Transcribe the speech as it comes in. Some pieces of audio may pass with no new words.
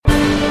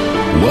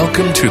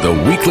Welcome to the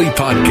weekly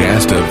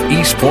podcast of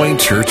East Point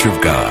Church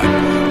of God.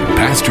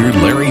 Pastor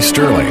Larry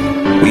Sterling.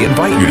 We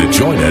invite you to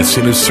join us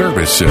in a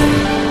service soon.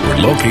 We're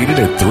located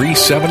at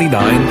 379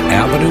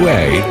 Avenue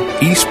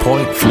A, East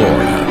Point,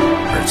 Florida.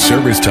 Our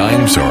service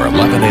times are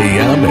 11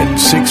 a.m. and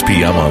 6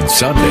 p.m. on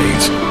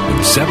Sundays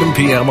and 7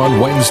 p.m. on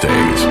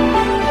Wednesdays.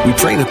 We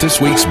pray that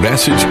this week's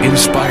message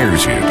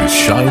inspires you to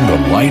shine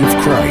the light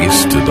of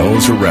Christ to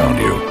those around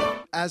you.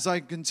 As I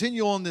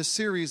continue on this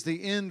series,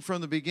 the end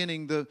from the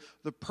beginning, the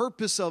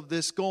purpose of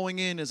this going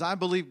in is I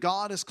believe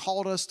God has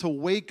called us to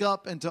wake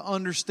up and to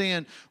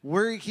understand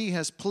where He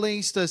has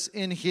placed us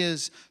in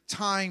His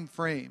time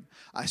frame.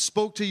 I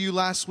spoke to you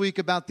last week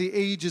about the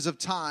ages of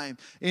time,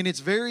 and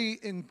it's very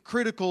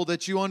critical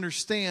that you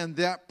understand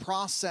that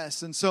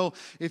process. And so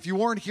if you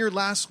weren't here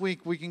last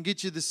week, we can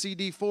get you the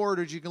CD for it,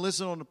 or you can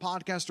listen on the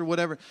podcast or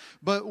whatever.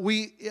 But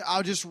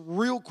I'll just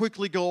real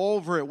quickly go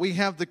over it. We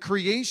have the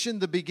creation,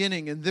 the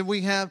beginning, and then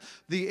we have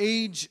the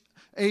age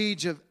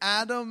of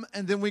Adam,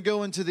 and then we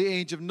go into the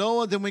age of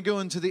Noah, then we go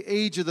into the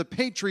age of the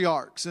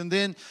patriarchs, and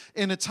then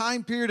in a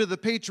time period of the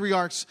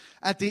patriarchs,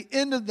 at the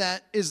end of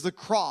that is the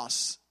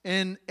cross.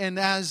 And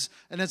as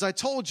I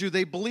told you,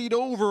 they bleed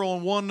over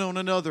on one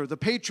another. The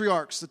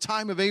patriarchs, the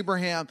time of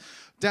Abraham,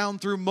 down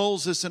through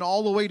Moses and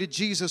all the way to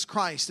Jesus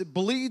Christ. It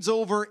bleeds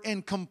over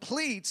and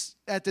completes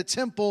at the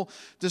temple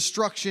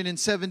destruction in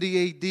 70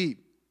 A.D.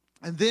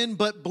 And then,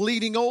 but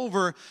bleeding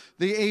over,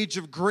 the age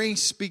of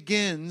grace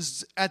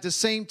begins at the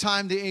same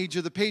time the age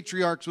of the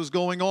patriarchs was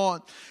going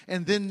on.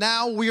 And then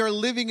now we are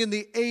living in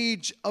the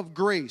age of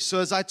grace. So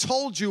as I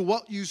told you,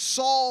 what you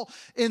saw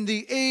in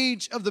the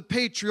age of the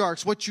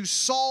patriarchs, what you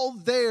saw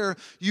there,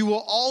 you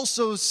will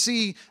also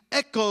see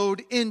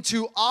echoed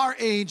into our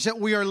age that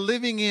we are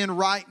living in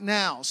right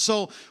now.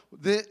 So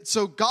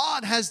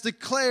God has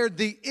declared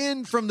the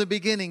end from the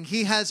beginning.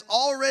 He has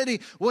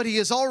already, what He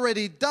has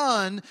already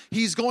done,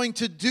 He's going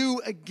to do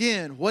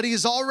again. What He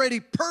has already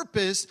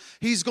purposed,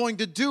 He's going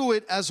to do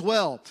it as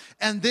well.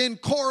 And then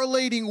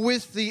correlating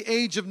with the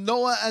age of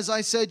Noah, as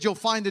I said, you'll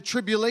find the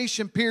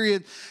tribulation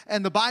period.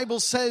 And the Bible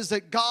says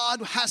that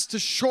God has to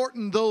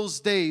shorten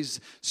those days,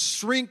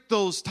 shrink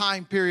those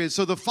time periods.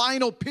 So the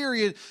final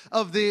period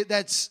of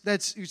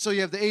so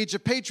you have the age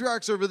of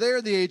patriarchs over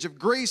there, the age of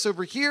grace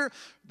over here.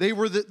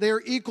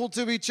 They're equal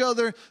to each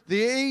other.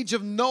 The age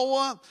of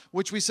Noah,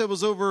 which we said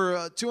was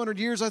over 200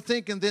 years, I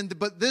think,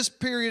 but this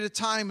period of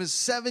time is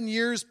 7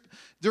 years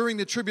during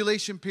the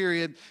tribulation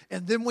period.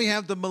 And then we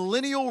have the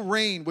millennial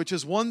reign, which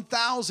is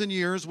 1,000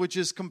 years, which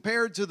is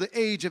compared to the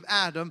age of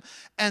Adam.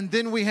 And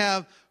then we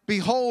have,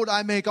 behold,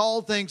 I make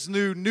all things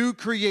new, new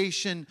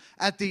creation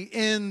at the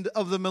end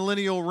of the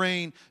millennial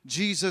reign.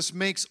 Jesus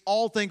makes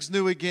all things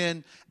new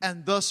again,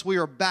 and thus we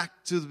are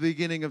back to the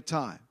beginning of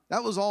time.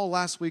 That was all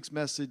last week's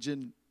message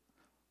in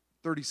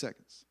 30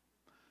 seconds.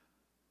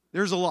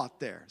 There's a lot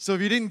there. So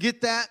if you didn't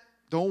get that,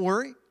 don't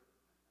worry.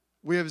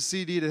 We have a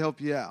CD to help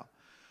you out.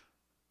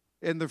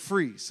 And they're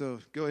free, so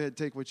go ahead and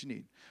take what you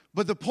need.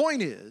 But the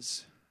point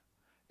is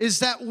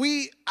that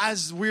we,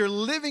 as we're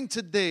living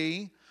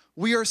today,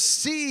 we are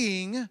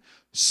seeing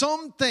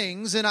some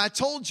things, and I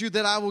told you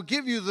that I will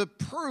give you the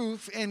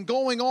proof and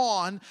going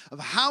on of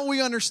how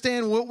we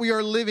understand what we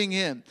are living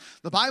in.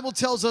 The Bible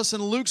tells us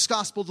in Luke's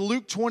Gospel,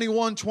 Luke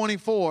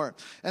 21:24,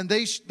 and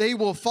they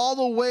will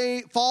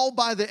fall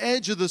by the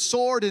edge of the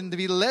sword and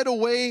be led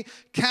away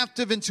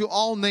captive into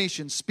all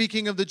nations,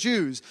 speaking of the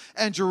Jews.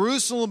 And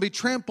Jerusalem will be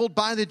trampled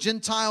by the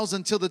Gentiles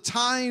until the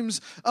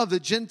times of the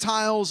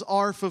Gentiles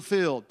are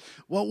fulfilled.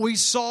 What we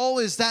saw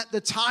is that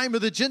the time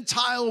of the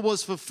Gentile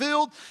was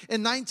fulfilled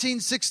in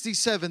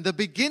 1967. The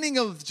beginning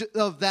of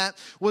that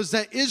was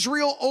that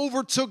Israel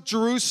overtook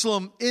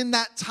Jerusalem in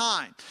that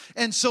time.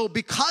 And so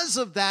because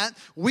of that,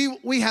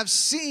 we have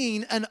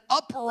seen an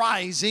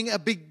uprising, a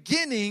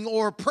beginning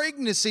or a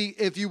pregnancy,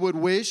 if you would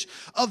wish,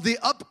 of the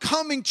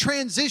upcoming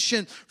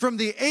transition from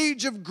the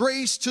age of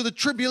grace to the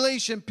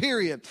tribulation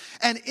period.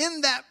 And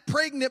in that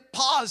pregnant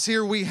pause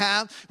here we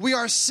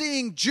are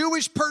seeing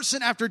Jewish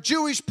person after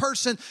Jewish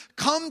person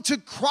come to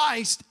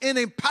Christ in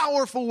a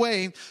powerful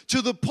way,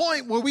 to the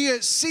point where we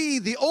see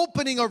the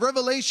opening of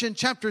Revelation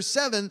chapter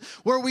 7,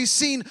 where we've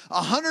seen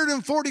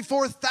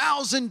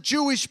 144,000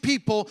 Jewish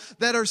people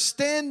that are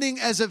standing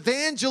as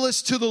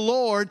evangelists to the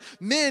Lord,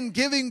 men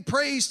giving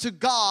praise to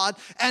God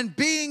and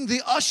being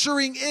the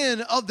ushering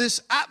in of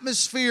this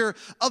atmosphere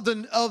of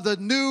the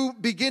new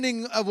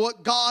beginning of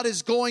what God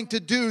is going to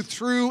do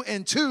through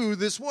and to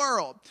this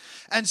world.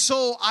 And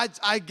so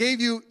I gave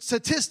you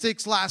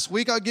statistics last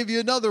week. I'll give you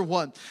another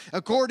one.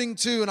 According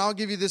to, and I'll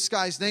give you this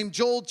guy's name,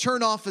 Joel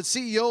Chernoff, the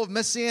CEO of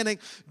Messianic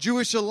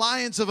Jewish Alliance,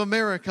 Alliance of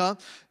America.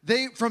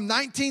 From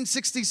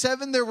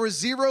 1967, there were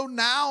 0.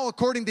 Now,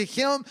 according to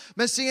him,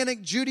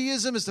 Messianic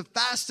Judaism is the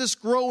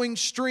fastest growing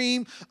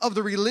stream of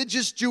the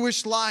religious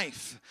Jewish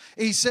life.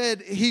 He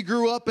said he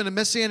grew up in a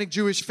Messianic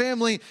Jewish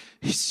family.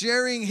 He's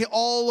sharing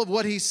all of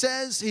what he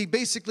says. He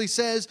basically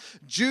says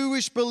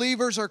Jewish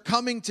believers are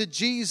coming to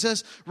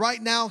Jesus.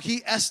 Right now,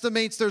 he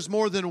estimates there's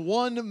more than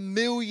 1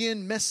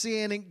 million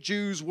Messianic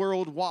Jews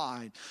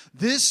worldwide.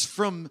 This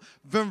from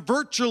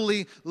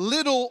virtually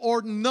little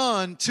or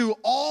none to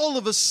all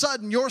of a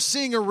sudden, you're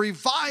seeing a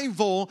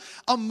revival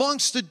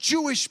amongst the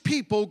Jewish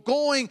people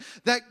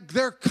that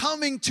they're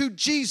coming to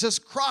Jesus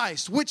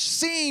Christ, which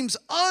seems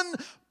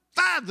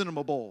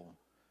unfathomable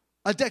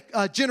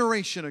a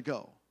generation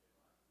ago.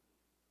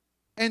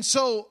 And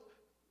so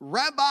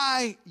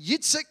Rabbi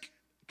Yitzhak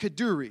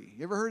Kaduri,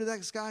 you ever heard of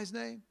that guy's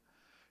name?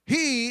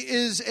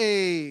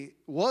 He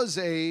was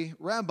a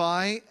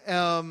rabbi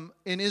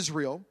in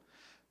Israel,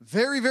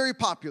 very, very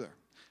popular.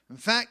 In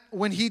fact,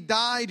 when he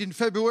died in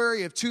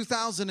February of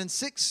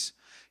 2006,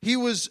 he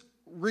was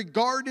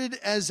regarded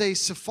as a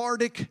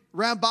Sephardic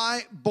rabbi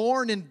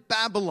born in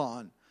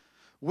Babylon,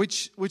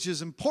 which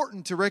is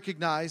important to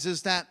recognize,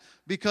 is that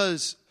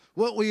because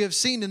what we have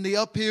seen in the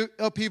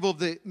upheaval of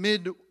the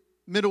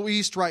Middle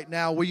East right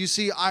now, where you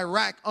see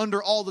Iraq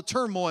under all the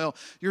turmoil,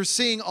 you're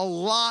seeing a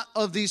lot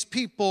of these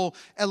people,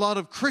 a lot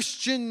of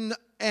Christian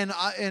and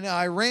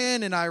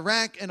Iran and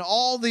Iraq and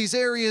all these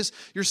areas,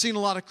 you're seeing a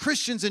lot of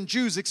Christians and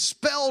Jews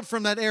expelled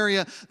from that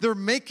area. They're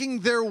making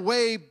their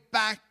way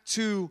back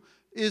to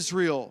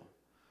Israel.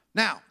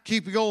 Now,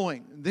 keep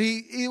going.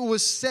 It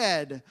was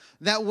said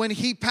that when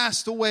he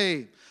passed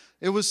away,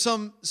 it was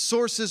some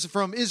sources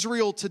from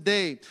Israel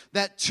Today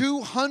that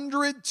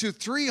 200 to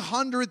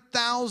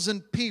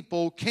 300,000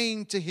 people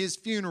came to his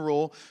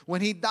funeral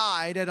when he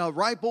died at a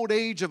ripe old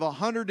age of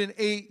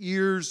 108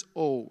 years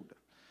old.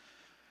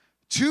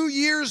 2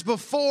 years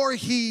before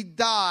he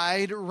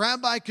died,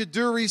 Rabbi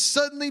Kaduri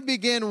suddenly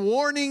began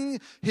warning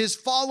his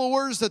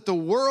followers that the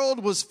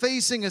world was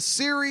facing a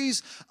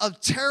series of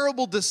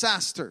terrible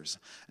disasters.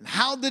 And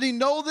how did he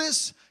know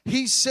this?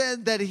 He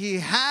said that he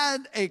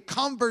had a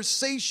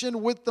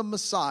conversation with the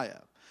Messiah.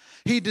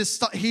 He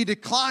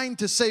declined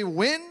to say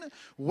when,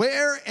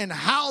 where, and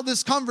how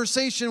this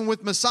conversation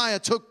with Messiah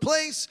took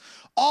place.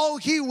 All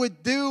he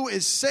would do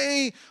is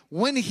say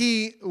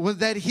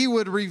that he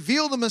would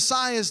reveal the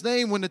Messiah's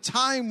name when the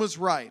time was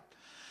right.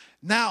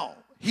 Now,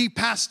 he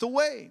passed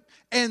away.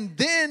 And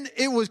then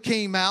it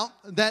came out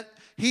that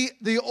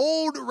the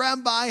old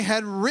rabbi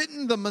had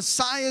written the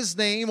Messiah's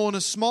name on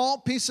a small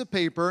piece of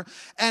paper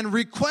and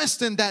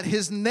requested that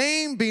his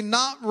name be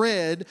not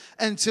read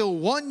until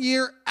 1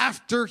 year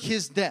after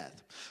his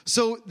death.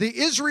 So the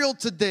Israel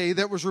Today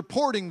that was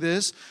reporting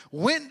this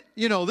went,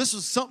 this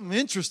was something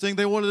interesting.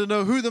 They wanted to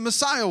know who the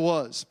Messiah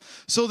was.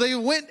 So they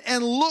went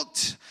and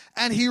looked,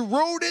 and he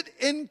wrote it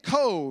in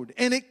code,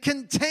 and it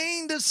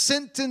contained a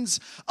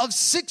sentence of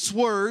 6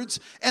 words,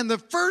 and the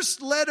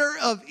first letter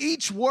of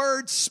each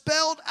word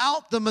spelled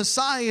out the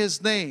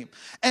Messiah's name.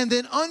 And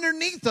then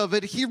underneath of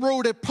it, he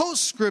wrote a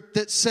postscript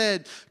that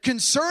said,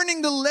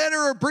 concerning the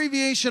letter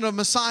abbreviation of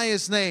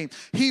Messiah's name,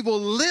 he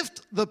will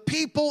lift the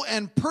people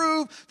and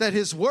prove that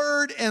his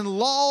word and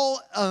law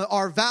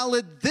are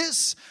valid.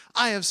 This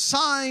I have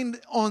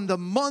signed on the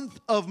month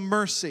of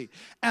mercy.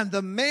 And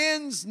the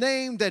man's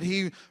name that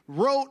he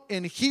wrote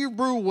in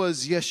Hebrew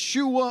was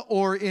Yeshua,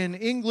 or in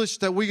English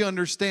that we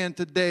understand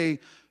today,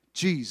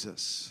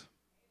 Jesus.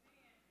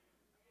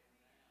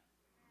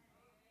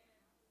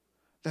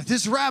 That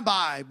this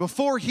rabbi,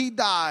 before he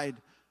died,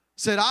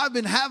 said, I've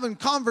been having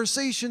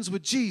conversations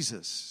with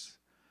Jesus.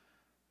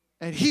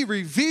 And he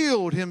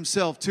revealed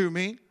himself to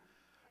me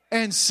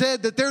and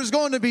said that there's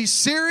going to be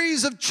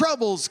series of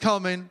troubles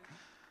coming,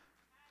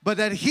 but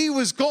that he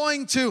was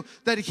going to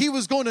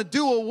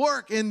do a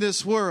work in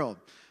this world.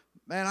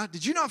 Man,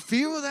 did you not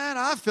feel that?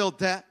 I felt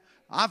that.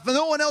 If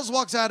no one else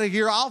walks out of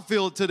here, I'll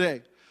feel it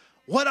today.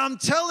 What I'm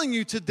telling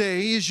you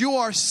today is you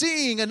are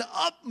seeing a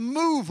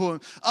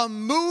moving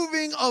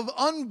of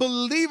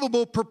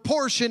unbelievable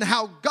proportion,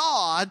 how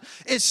God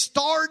is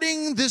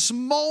starting this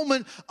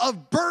moment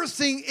of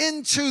birthing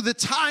into the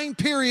time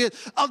period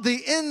of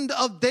the end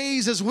of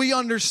days as we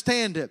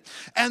understand it.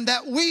 And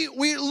that we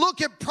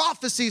look at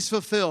prophecies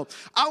fulfilled.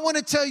 I want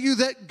to tell you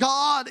that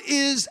God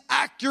is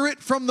accurate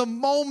from the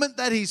moment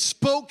that he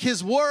spoke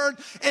his word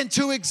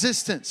into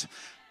existence.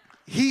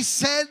 He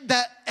said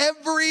that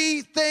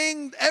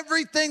everything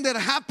that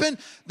happened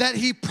that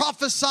he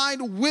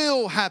prophesied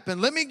will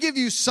happen. Let me give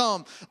you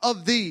some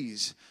of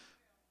these.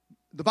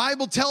 The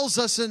Bible tells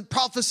us in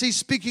prophecy,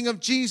 speaking of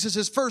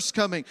Jesus' first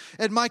coming,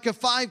 at Micah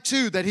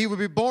 5:2, that he would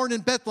be born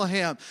in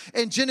Bethlehem.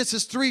 In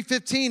Genesis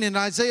 3:15 and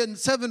Isaiah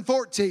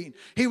 7:14,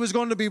 he was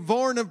going to be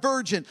born a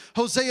virgin.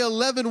 Hosea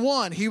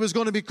 11:1, he was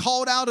going to be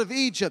called out of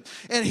Egypt,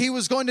 and he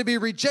was going to be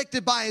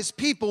rejected by his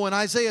people. In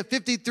Isaiah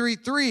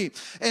 53:3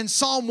 and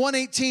Psalm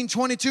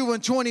 118:22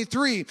 and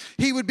 23,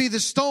 he would be the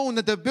stone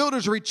that the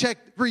builders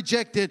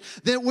rejected,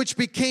 which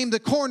became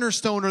the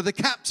cornerstone or the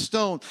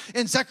capstone.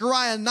 In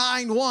Zechariah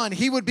 9:1,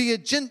 he would be a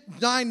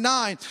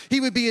he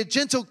would be a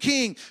gentle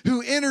king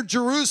who entered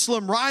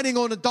Jerusalem riding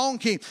on a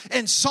donkey.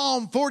 In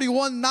Psalm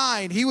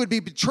 41:9, he would be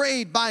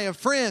betrayed by a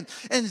friend.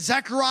 In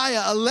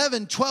Zechariah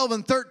 11:12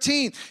 and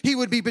 13, he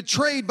would be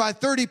betrayed by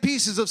 30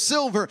 pieces of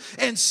silver.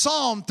 In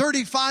Psalm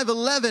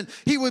 35:11,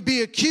 he would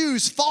be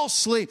accused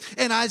falsely.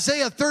 In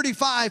Isaiah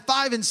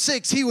 35:5 and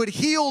 6, he would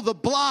heal the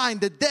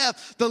blind, the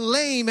deaf, the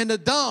lame, and the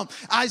dumb.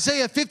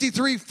 Isaiah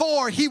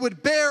 53:4, he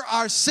would bear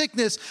our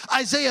sickness.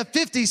 Isaiah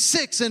 50 verse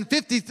 6 and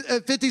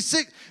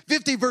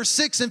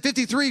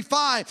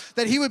 53:5,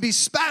 that he would be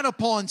spat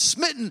upon,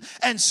 smitten,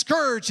 and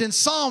scourged. In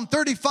Psalm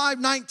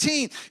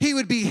 35:19, he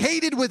would be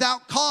hated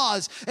without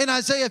cause. In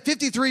Isaiah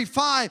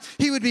 53:5,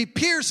 he would be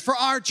pierced for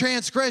our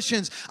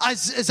transgressions.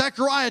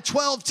 Zechariah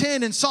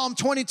 12:10 and Psalm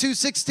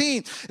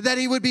 22:16, that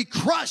he would be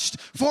crushed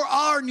for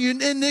our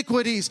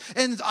iniquities.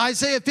 In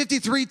Isaiah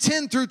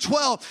 53:10 through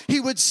 12, he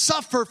would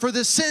suffer for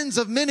the sins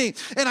of many.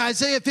 In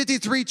Isaiah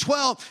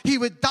 53:12, he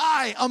would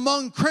die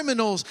among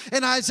criminals.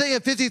 In Isaiah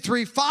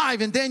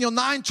 53:5 and Daniel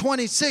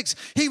 9:26,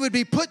 he would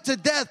be put to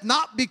death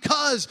not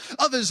because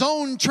of his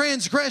own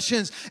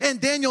transgressions. In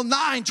Daniel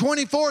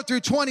 9:24 through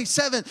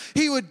 27,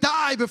 he would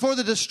die before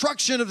the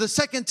destruction of the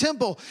second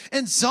temple.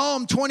 In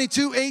Psalm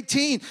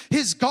 22:18,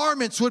 his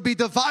garments would be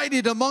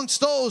divided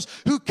amongst those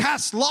who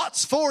cast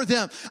lots for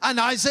them. In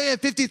Isaiah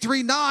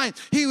 53:9,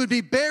 he would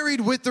be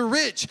buried with the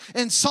rich.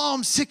 In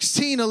Psalm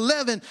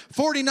 16:11,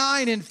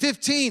 49 and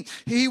 15,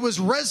 he was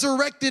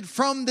resurrected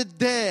from the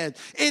dead.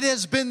 It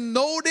has been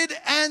noted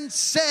and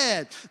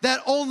said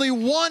that only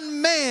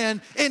one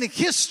man in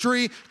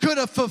history could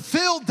have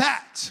fulfilled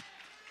that.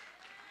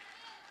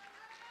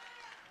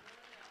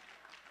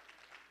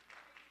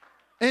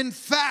 In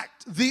fact,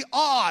 the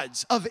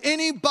odds of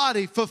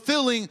anybody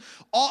fulfilling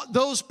all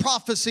those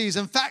prophecies,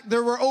 in fact,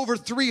 there were over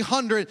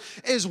 300,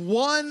 is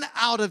 1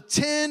 out of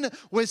 10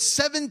 with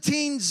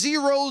 17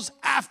 zeros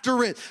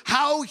after it.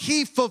 How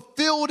he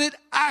fulfilled it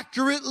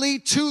accurately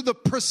to the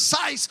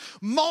precise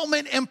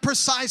moment and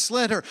precise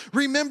letter.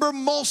 Remember,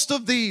 most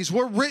of these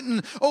were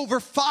written over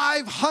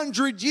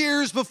 500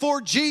 years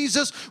before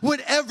Jesus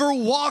would ever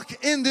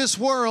walk in this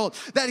world.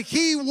 That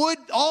he would,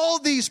 all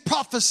these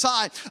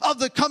prophesy of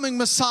the coming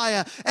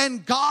Messiah.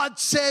 And God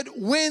said,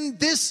 when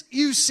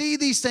you see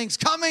these things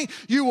coming,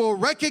 you will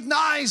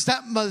recognize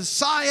that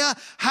Messiah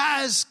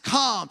has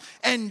come.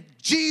 And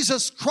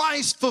Jesus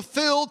Christ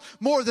fulfilled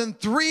more than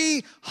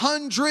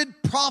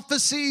 300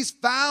 prophecies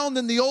found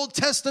in the Old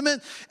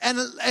Testament. And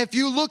if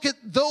you look at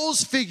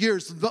those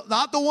figures,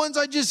 not the ones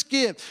I just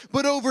give,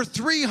 but over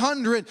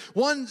 300,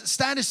 one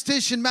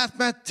statistician,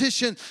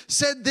 mathematician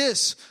said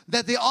this,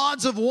 that the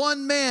odds of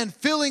one man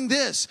filling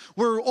this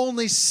were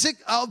only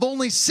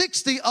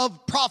 60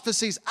 of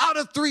prophecies out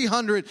of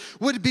 300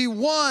 would be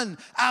 1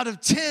 out of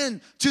 10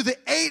 to the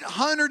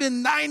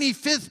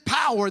 895th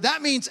power.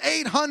 That means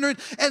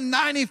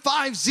 895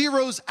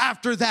 zeros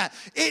after that.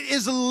 It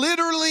is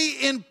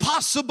literally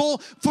impossible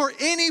for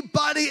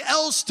anybody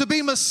else to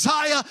be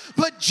Messiah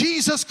but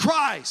Jesus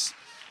Christ.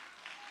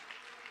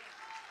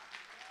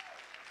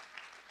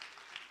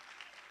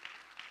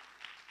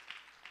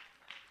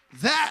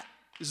 That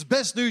is the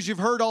best news you've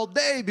heard all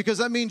day, because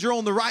that means you're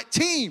on the right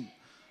team.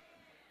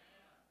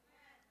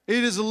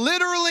 It is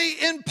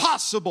literally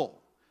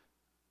impossible.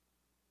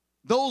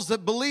 Those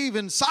that believe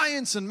in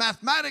science and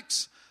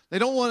mathematics, they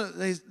don't want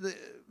to,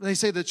 they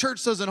say the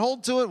church doesn't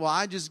hold to it. Well,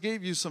 I just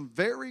gave you some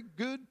very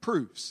good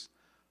proofs.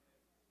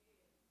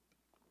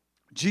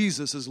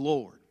 Jesus is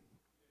Lord.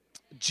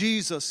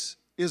 Jesus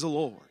is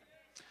Lord.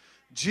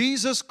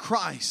 Jesus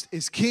Christ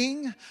is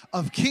King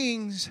of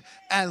kings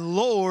and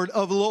Lord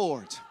of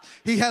lords.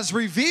 He has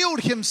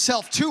revealed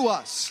himself to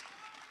us.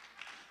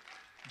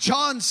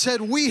 John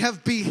said, we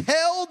have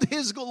beheld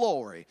his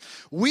glory.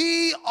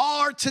 We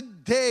are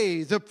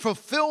today the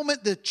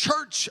fulfillment, the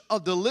church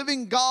of the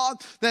living God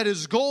that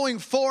is going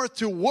forth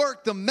to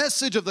work the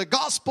message of the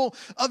gospel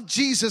of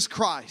Jesus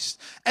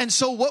Christ. And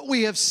so what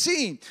we have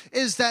seen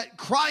is that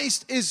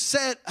Christ is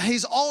said,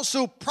 he's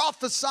also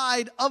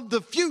prophesied of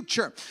the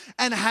future.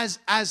 And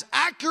as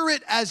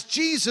accurate as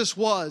Jesus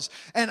was,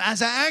 and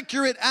as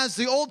accurate as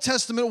the Old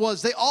Testament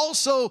was, they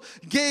also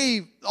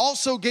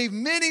gave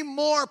many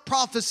more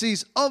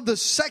prophecies of the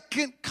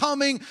second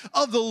coming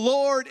of the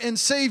Lord and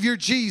Savior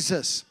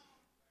Jesus.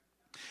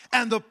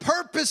 And the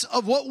purpose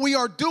of what we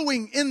are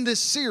doing in this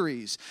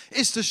series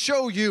is to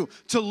show you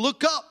to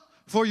look up,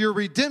 for your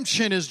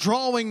redemption is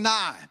drawing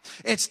nigh.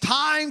 It's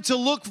time to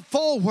look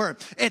forward.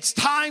 It's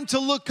time to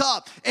look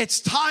up. It's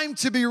time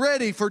to be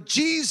ready, for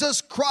Jesus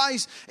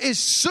Christ is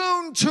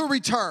soon to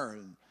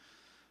return.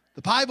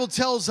 The Bible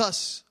tells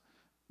us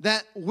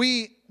that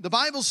the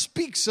Bible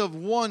speaks of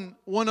one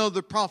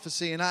other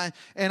prophecy, and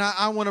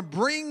I want to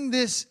bring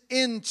this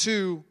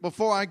into,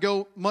 before I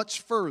go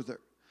much further,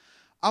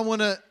 I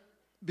want to,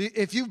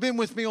 if you've been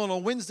with me on a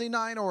Wednesday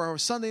night or a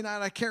Sunday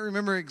night, I can't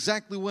remember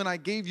exactly when I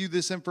gave you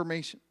this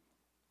information,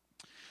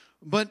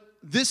 but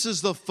this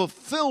is the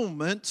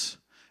fulfillment,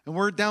 and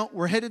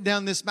we're headed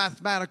down this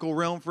mathematical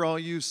realm for all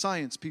you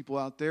science people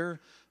out there,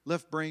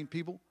 left brain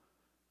people.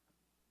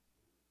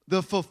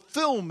 The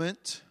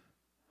fulfillment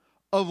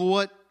of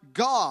what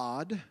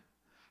God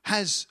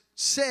has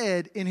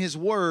said in His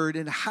Word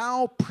and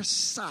how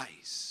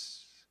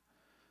precise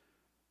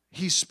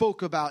He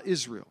spoke about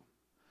Israel.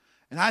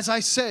 And as I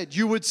said,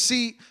 you would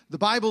see, the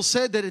Bible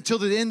said that until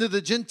the end of the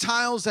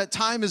Gentiles, that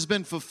time has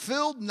been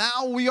fulfilled.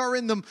 Now we are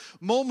in the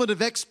moment of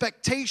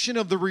expectation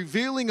of the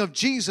revealing of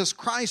Jesus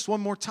Christ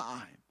one more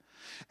time.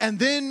 And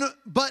then,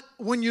 but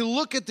when you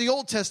look at the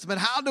Old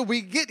Testament, how do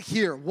we get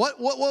here? What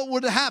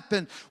would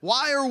happen?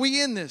 Why are we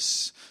in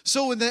this?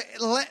 So in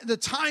the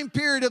time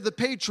period of the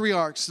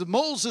patriarchs,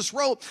 Moses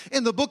wrote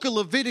in the book of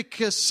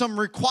Leviticus some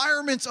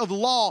requirements of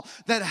law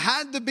that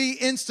had to be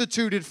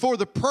instituted for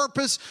the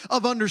purpose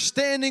of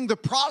understanding the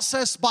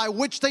process by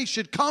which they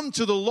should come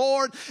to the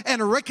Lord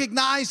and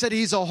recognize that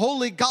He's a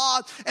holy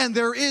God and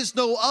there is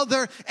no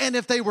other. And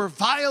if they were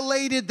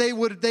violated, they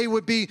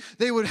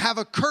would have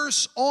a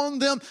curse on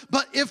them.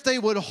 But if they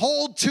would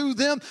hold to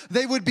them,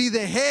 they would be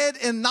the head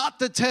and not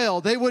the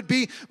tail. They would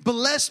be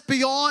blessed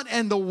beyond,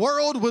 and the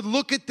world would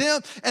look at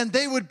them, and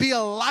they would be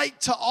a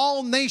light to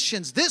all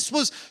nations. This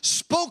was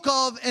spoke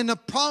of in the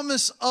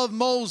promise of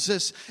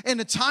Moses in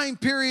the time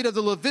period of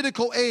the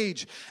Levitical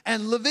age.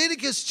 And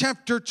Leviticus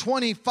chapter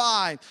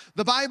 25,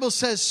 the Bible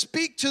says,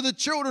 "Speak to the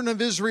children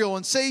of Israel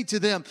and say to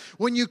them,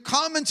 when you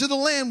come into the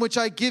land which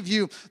I give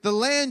you, the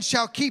land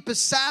shall keep a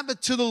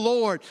Sabbath to the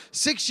Lord.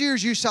 6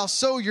 years you shall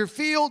sow your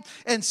field,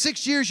 and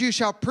 6 years you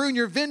shall prune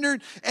your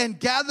vineyard and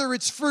gather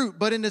its fruit.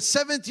 But in the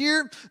 7th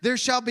year there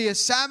shall be a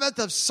Sabbath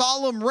of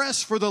solemn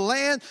rest for the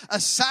land, a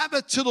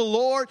Sabbath to the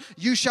Lord.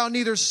 You shall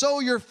neither sow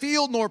your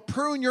field nor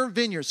prune your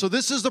vineyard." So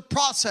this is the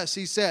process,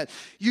 he said.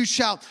 You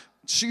shall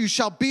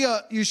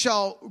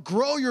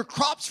grow your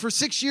crops for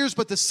 6 years,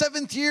 but the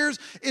 7th year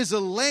is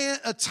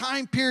a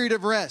time period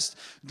of rest.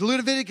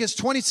 Leviticus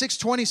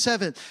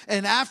 26:27.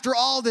 "And after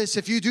all this,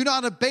 if you do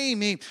not obey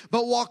me,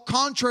 but walk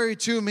contrary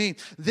to me,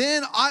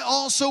 then I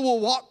also will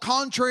walk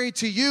contrary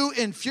to you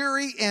in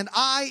fury, and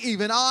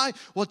even I,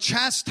 will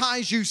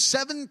chastise you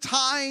 7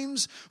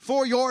 times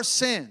for your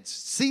sins."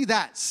 See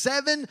that?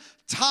 7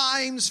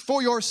 times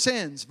for your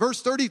sins.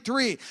 Verse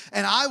 33,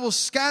 "And I will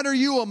scatter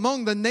you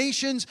among the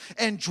nations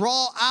and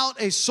draw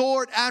out a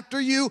sword after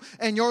you,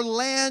 and your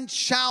land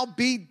shall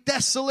be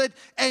desolate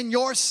and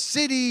your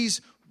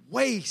cities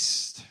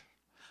waste."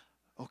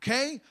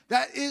 Okay?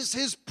 That is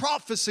His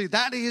prophecy.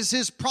 That is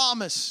His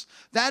promise.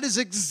 That is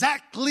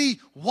exactly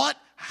what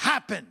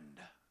happened.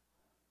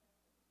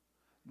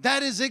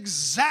 That is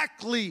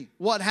exactly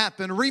what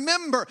happened.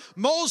 Remember,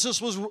 Moses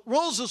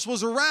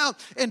was around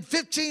in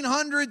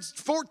 1500,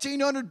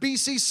 1400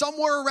 BC,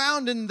 somewhere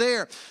around in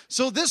there.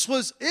 So this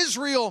was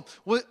Israel.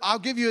 I'll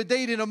give you a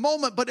date in a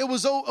moment, but it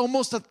was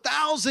almost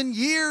 1,000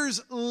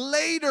 years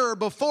later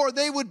before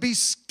they would be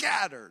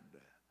scattered.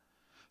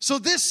 So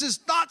this is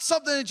not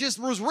something that just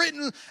was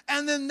written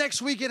and then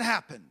next week it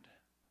happened.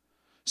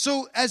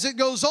 So as it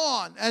goes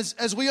on,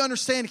 as we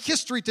understand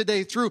history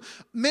today through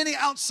many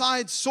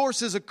outside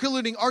sources,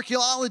 including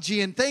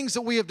archaeology and things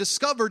that we have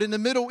discovered in the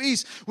Middle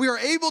East, we are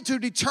able to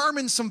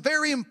determine some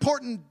very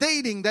important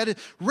dating that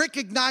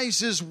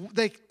recognizes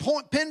the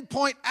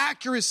pinpoint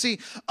accuracy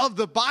of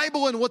the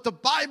Bible and what the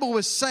Bible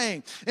was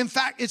saying. In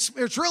fact,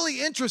 it's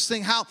really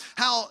interesting how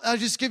I'll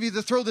just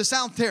throw this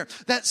out there,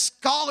 that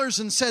scholars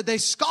they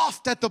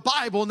scoffed at the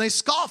Bible and they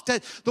scoffed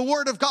at the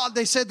Word of God.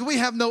 They said, we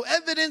have no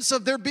evidence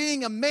of there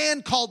being a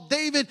man called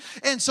David,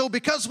 and so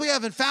because we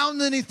haven't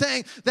found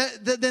anything,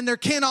 then there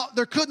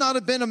could not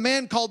have been a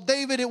man called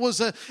David. It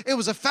was a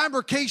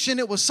fabrication.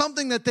 It was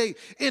something that they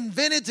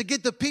invented to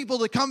get the people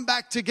to come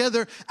back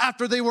together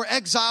after they were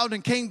exiled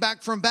and came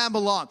back from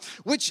Babylon,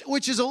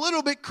 which is a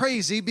little bit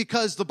crazy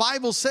because the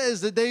Bible says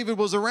that David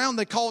was around.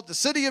 They call it the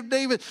city of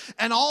David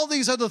and all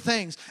these other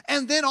things.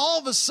 And then all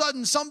of a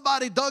sudden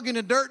somebody dug in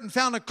the dirt and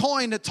found a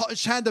coin that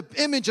had the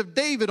image of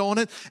David on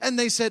it, and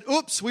they said,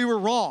 "Oops, we were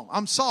wrong.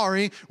 I'm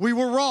sorry, we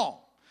were wrong."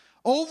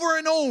 Over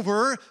and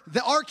over,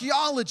 the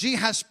archaeology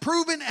has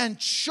proven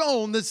and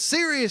shown the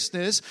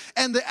seriousness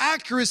and the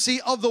accuracy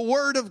of the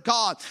Word of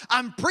God.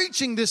 I'm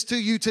preaching this to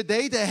you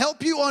today to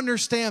help you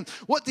understand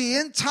what the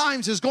end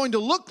times is going to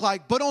look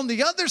like. But on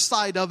the other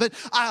side of it,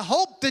 I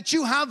hope that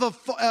you have a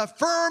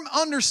firm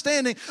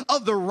understanding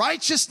of the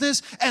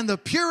righteousness and the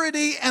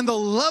purity and the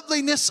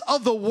loveliness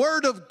of the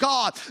Word of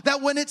God.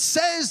 That when it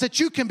says that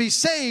you can be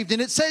saved and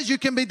it says you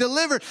can be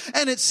delivered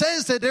and it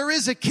says that there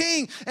is a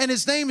King and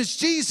His name is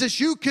Jesus,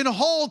 you can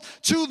hold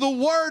to the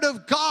Word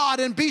of God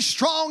and be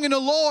strong in the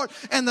Lord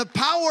and the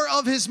power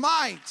of His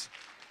might.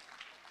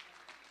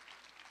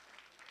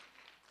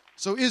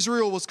 So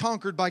Israel was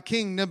conquered by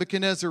King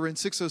Nebuchadnezzar in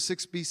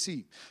 606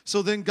 BC.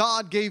 So then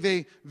God gave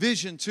a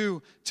vision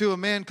to a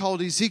man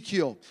called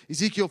Ezekiel.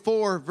 Ezekiel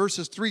 4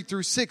 verses 3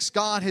 through 6,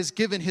 God has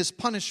given His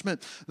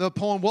punishment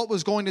upon what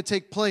was going to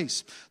take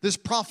place. This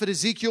prophet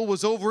Ezekiel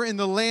was over in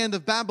the land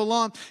of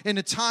Babylon in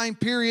a time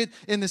period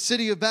in the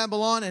city of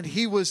Babylon, and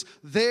he was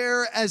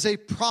there as a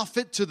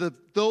prophet to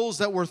those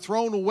that were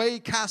thrown away,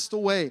 cast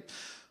away.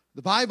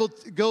 The Bible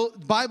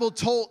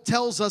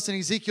tells us in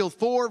Ezekiel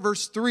 4,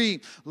 verse 3,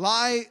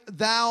 lie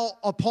thou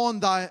upon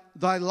thy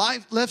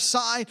left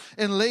side,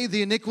 and lay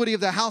the iniquity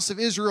of the house of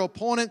Israel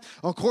upon it.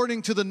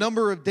 According to the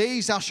number of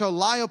days thou shalt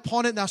lie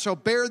upon it, and thou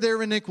shalt bear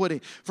their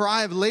iniquity. For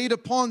I have laid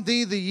upon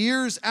thee the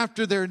years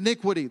after their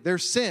iniquity, their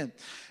sin.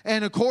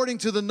 And according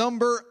to the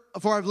number,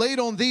 for I've laid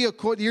on thee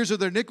years of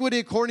their iniquity,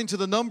 according to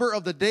the number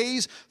of the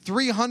days,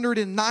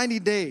 390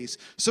 days.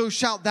 So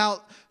shalt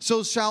thou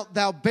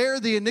bear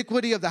the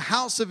iniquity of the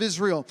house of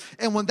Israel.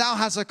 And when thou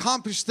hast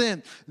accomplished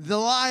them,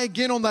 lie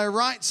again on thy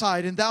right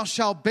side, and thou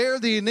shalt bear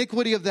the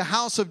iniquity of the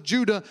house of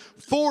Judah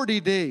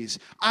 40 days.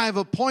 I have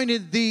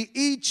appointed thee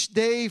each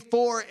day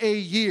for a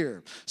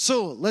year.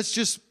 So let's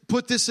just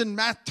put this in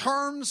math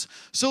terms.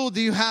 So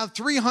you have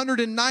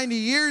 390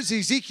 years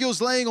Ezekiel's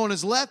laying on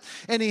his left,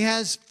 and he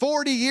has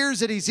 40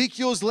 years that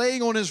Ezekiel's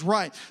laying on his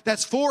right.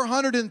 That's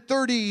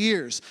 430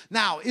 years.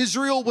 Now,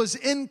 Israel was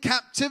in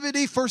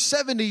captivity for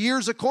 70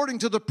 years according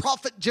to the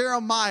prophet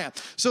Jeremiah.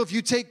 So if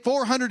you take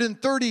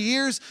 430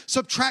 years,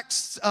 subtract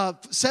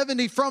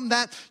 70 from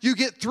that, you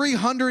get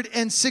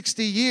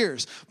 360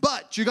 years.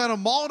 But you got to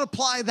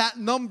multiply that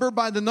number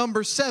by the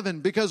number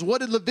 7, because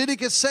what did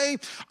Leviticus say?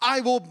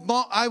 I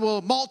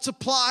will multiply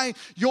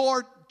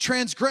your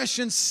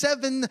transgression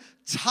 7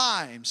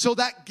 times. So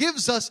that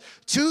gives us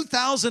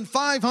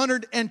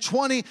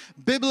 2,520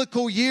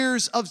 biblical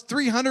years of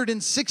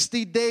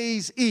 360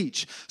 days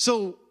each.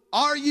 So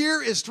our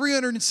year is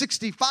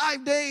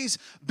 365 days.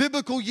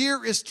 Biblical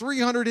year is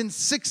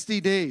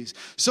 360 days.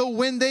 So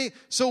when did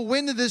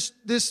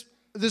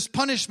this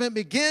punishment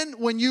begin?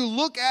 When you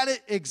look at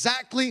it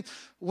exactly,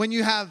 when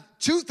you have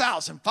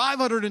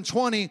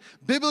 2,520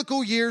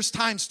 biblical years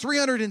times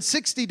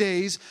 360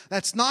 days,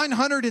 that's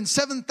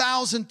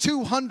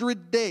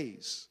 907,200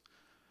 days.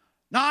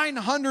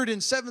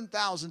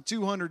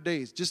 907,200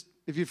 days. Just,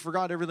 if you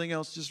forgot everything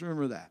else, just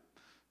remember that.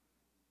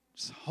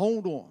 Just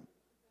hold on.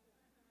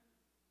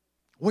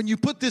 When you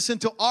put this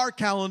into our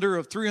calendar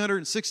of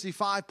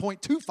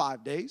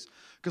 365.25 days,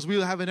 because we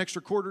have an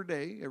extra quarter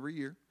day every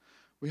year,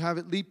 we have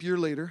it leap year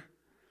later.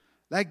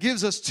 That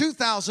gives us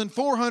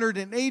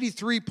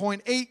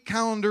 2,483.8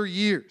 calendar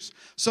years.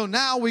 So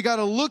now we got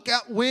to look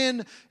at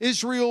when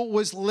Israel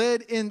was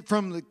led in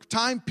from the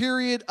time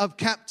period of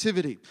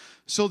captivity.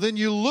 So then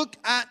you look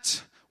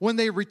at when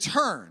they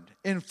returned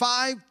in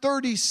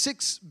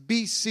 536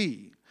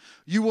 BC.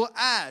 You will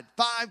add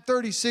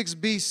 536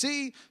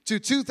 BC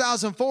to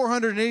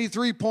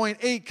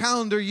 2,483.8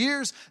 calendar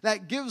years.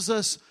 That gives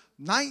us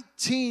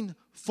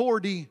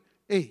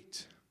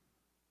 1948.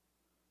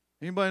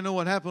 Anybody know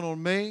what happened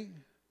on May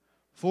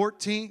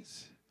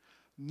 14th,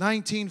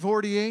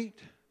 1948?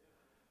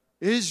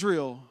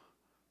 Israel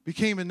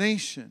became a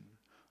nation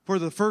for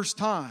the first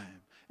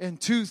time in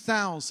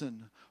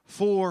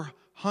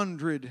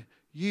 2,400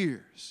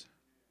 years.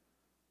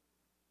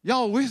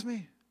 Y'all with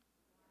me?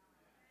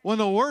 When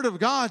the Word of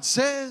God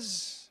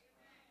says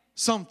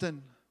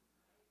something,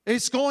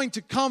 it's going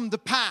to come to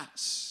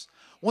pass.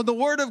 When the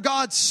Word of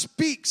God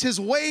speaks, His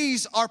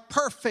ways are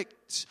perfect.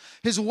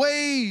 His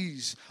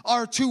ways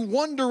are too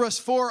wondrous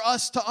for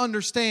us to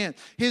understand.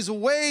 His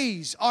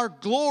ways are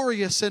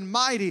glorious and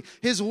mighty.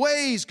 His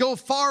ways go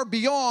far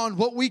beyond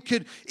what we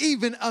could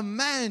even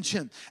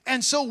imagine.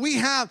 And so we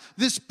have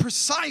this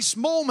precise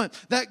moment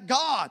that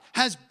God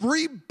has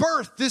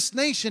rebirthed this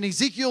nation.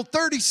 Ezekiel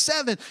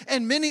 37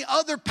 and many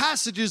other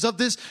passages of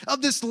this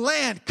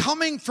land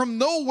coming from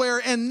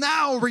nowhere and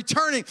now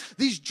returning.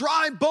 These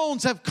dry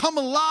bones have come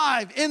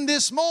alive in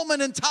this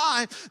moment in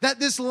time that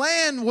this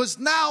land was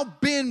now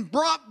been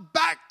brought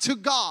back to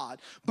God,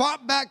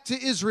 brought back to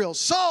Israel.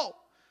 So,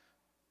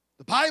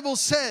 the Bible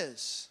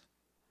says,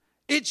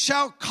 it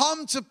shall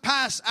come to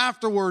pass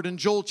afterward in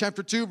Joel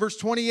chapter 2, verse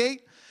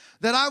 28,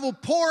 that I will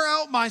pour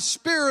out my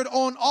spirit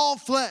on all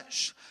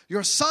flesh.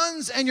 Your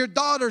sons and your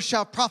daughters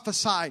shall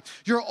prophesy.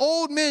 Your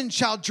old men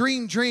shall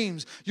dream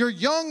dreams. Your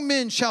young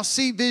men shall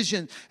see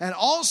vision. And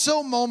also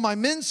on my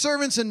men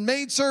servants and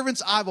maid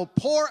servants, I will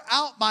pour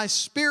out my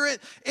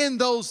spirit in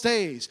those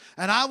days.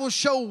 And I will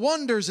show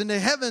wonders in the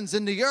heavens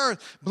and the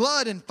earth,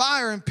 blood and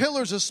fire and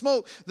pillars of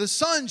smoke. The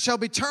sun shall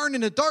be turned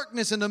into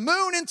darkness and the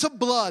moon into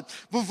blood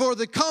before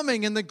the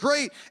coming and the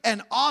great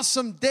and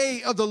awesome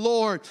day of the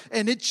Lord.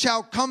 And it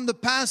shall come to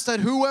pass that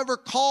whoever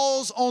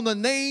calls on the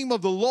name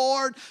of the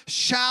Lord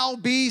shall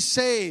be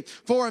saved.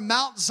 For in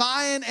Mount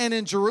Zion and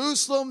in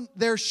Jerusalem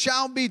there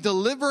shall be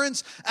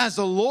deliverance, as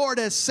the Lord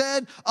has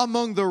said,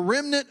 among the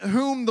remnant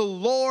whom the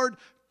Lord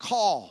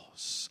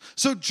calls.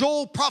 So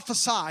Joel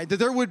prophesied that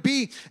there would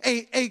be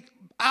a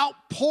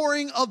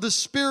outpouring of the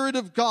Spirit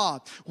of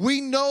God.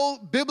 We know,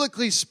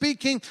 biblically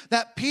speaking,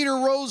 that Peter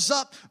rose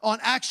up on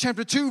Acts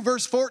chapter 2,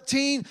 verse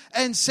 14,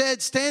 and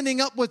said, standing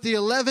up with the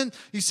 11,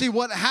 you see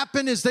what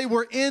happened is they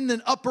were in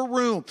an upper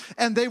room,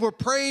 and they were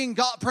praying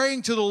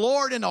to the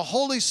Lord, and the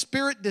Holy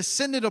Spirit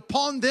descended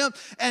upon them,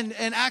 and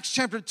in Acts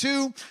chapter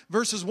 2,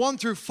 verses 1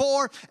 through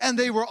 4, and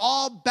they were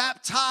all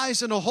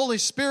baptized in the Holy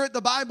Spirit,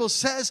 the Bible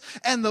says,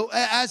 and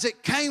as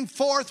it came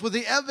forth with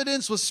the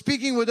evidence, was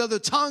speaking with other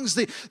tongues,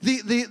 the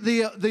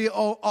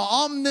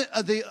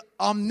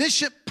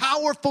omniscient,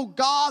 powerful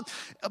God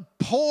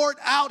poured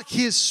out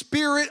his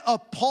Spirit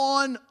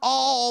upon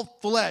all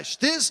flesh.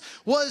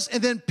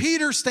 And then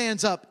Peter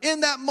stands up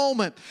in that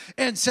moment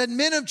and said,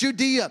 "Men of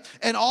Judea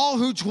and all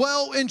who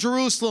dwell in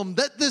Jerusalem,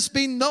 let this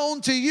be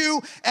known to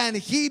you and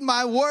heed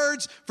my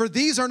words, for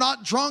these are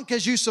not drunk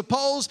as you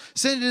suppose,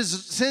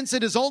 since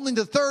it is only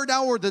the third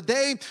hour of the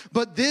day,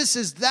 but this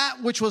is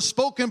that which was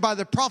spoken by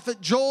the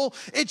prophet Joel.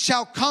 It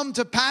shall come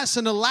to pass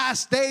in the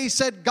last day,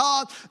 said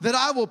God, that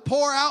I will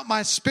pour out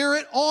my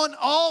Spirit on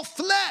all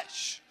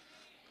flesh."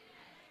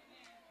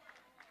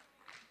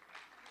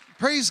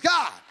 Praise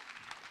God.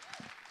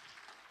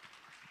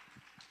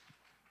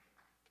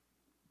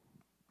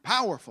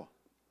 Powerful.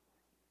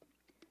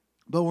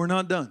 But we're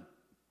not done.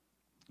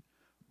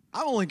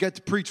 I only got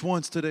to preach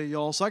once today,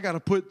 y'all, so I got to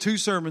put 2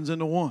 sermons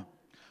into one.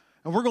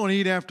 And we're going to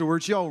eat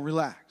afterwards. Y'all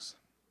relax.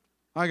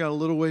 I got a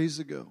little ways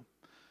to go.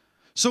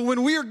 So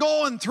when we are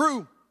going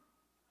through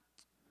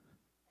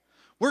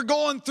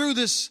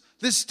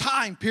this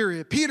time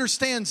period, Peter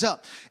stands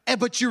up.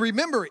 But you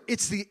remember,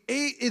 it's the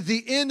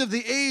end of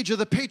the age of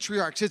the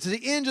patriarchs. It's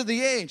the end of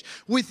the age.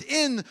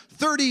 Within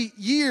 30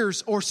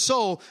 years or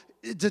so,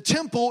 the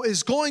temple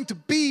is going to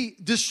be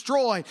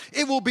destroyed.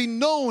 It will be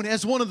known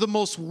as one of the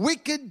most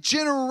wicked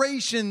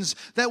generations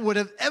that would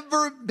have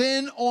ever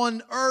been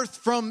on earth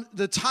from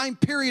the time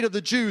period of the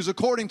Jews,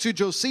 according to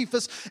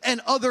Josephus and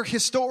other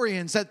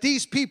historians, that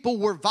these people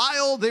were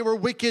vile, they were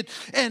wicked,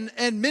 and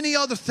many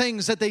other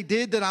things that they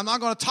did that I'm not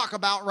going to talk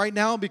about right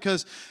now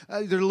because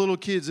there are little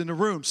kids in the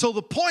room. So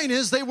the point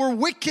is, they were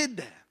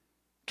wicked.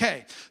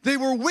 Okay, they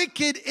were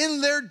wicked in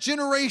their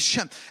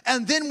generation.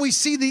 And then we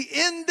see the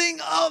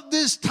ending of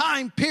this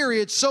time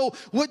period. So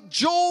what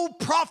Joel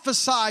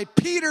prophesied,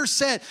 Peter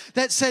said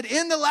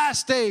in the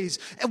last days,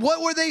 and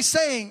what were they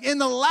saying? In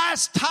the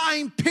last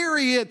time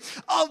period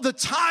of the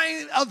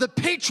time of the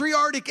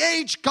patriarchic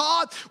age,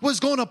 God was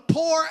going to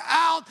pour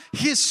out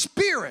his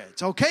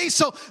Spirit. Okay,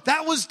 so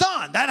that was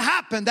done. That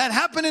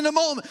happened in a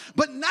moment.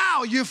 But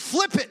now you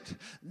flip it.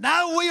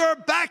 Now we are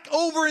back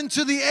over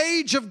into the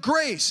age of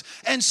grace.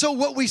 And so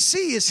what we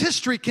see is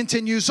history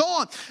continues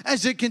on.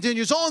 As it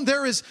continues on,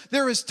 there is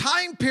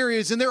time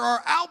periods and there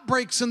are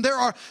outbreaks and there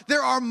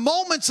are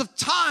moments of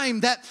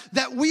time that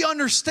we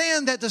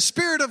understand that the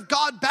Spirit of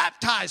God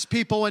baptized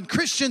people, and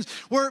Christians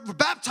were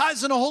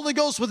baptized in the Holy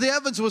Ghost with the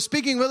evidence of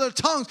speaking with other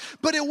tongues,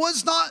 but it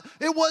was not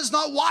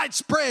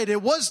widespread.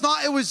 It was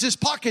just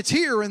pockets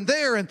here and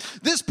there and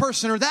this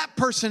person or that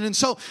person. And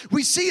so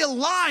we see a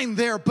line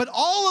there, but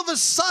all of a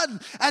sudden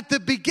at the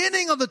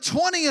beginning of the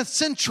 20th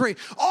century,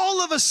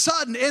 all of a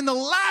sudden in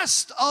the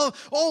last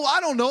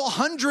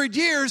 100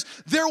 years,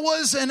 there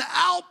was an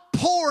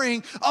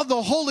outpouring of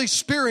the Holy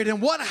Spirit.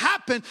 And what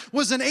happened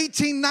was in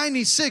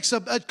 1896,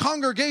 a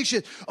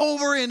congregation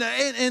over in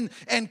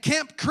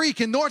Camp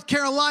Creek in North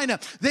Carolina,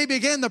 they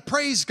began to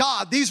praise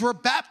God. These were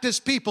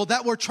Baptist people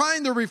that were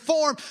trying to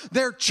reform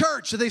their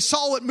church. They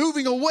saw it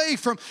moving away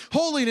from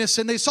holiness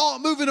and they saw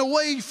it moving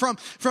away from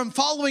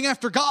following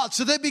after God.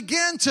 So they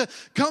began to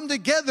come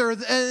together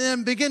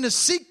and begin to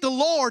seek the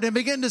Lord and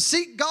begin to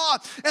seek God.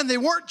 And they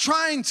weren't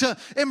trying to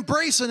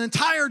embrace an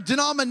entire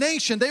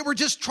denomination. They were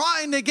just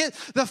trying to get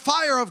the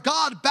fire of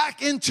God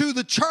back into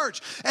the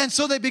church. And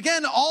so they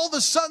began, all of a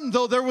sudden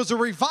though, there was a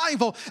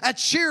revival at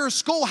Shearer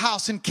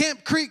Schoolhouse in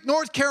Camp Creek,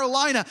 North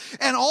Carolina.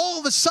 And all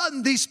of a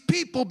sudden these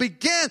people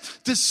began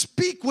to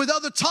speak with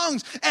other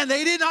tongues, and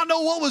they did not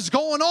know what was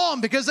going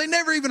on because they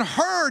never even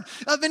heard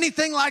of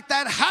anything like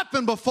that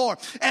happen before.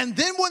 And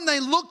then when they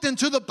looked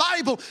into the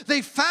Bible,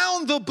 they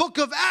found the book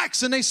of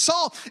Acts, and they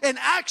saw in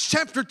Acts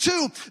chapter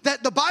 2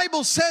 that the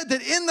Bible said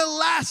that in the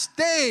last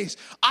days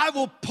I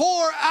will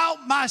pour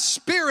out my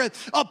Spirit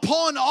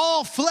upon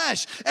all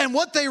flesh. And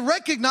what they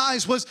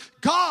recognized was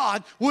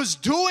God was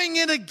doing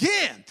it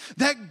again.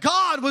 That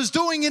God was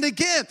doing it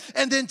again.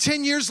 And then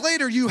 10 years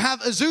later, you have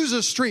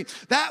Azusa Street.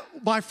 That,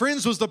 my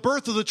friends, was the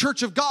birth of the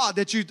Church of God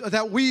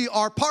that we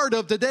are part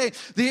of today.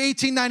 The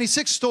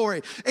 1896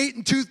 story.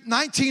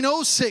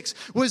 1906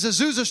 was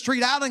Azusa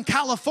Street out in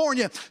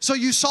California. So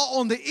you saw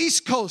on the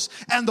East Coast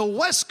and the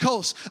West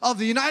Coast of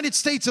the United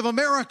States of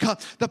America,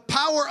 the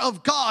power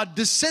of God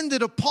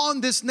descended upon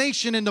this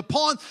nation and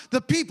upon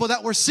the people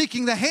that were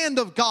seeking the hand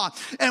of God.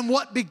 And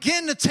what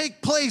began to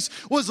take place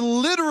was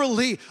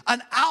literally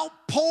an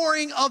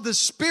outpouring of the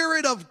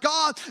Spirit of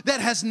God that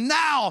has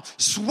now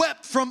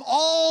swept from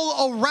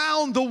all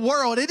around the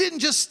world. It didn't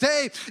just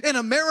stay in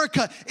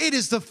America. It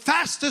is the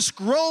fastest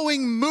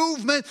growing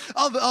movement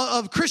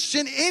of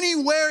Christian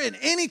anywhere, in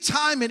any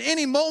time, in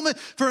any moment.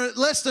 For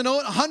less than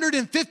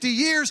 150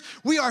 years,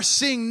 we are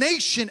seeing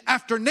nation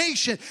after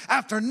nation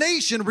after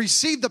nation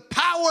receive the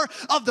power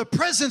of the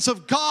presence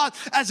of God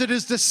as it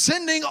is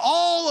descending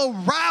all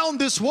around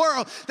this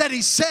world, that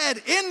he said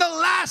in the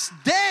last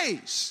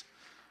days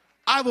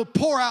I will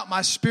pour out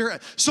my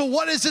Spirit. So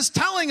what is this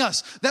telling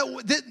us?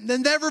 That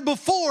never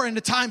before in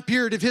the time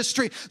period of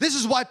history. This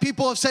is why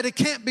people have said it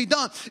can't be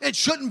done. It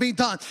shouldn't be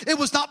done. It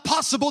was not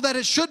possible that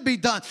it should be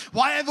done.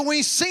 Why haven't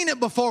we seen it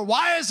before?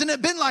 Why hasn't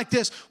it been like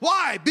this?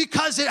 Why?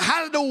 Because it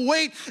had to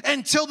wait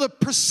until the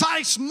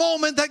precise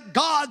moment that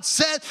God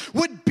said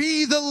would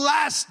be the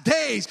last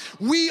days.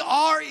 We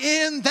are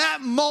in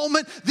that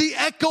moment, the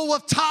echo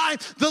of time,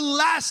 the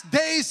last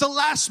days, the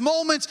last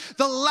moments,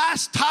 the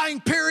last time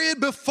period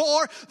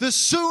before the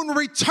soon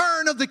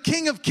return of the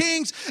King of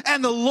Kings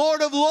and the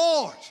Lord of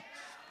Lords.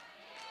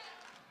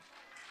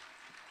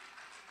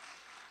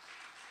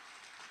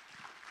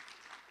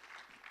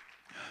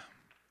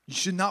 You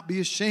should not be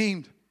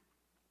ashamed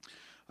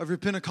of your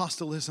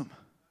Pentecostalism,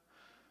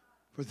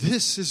 for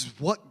this is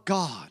what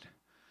God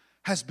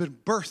has been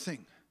birthing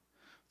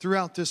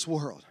throughout this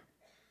world.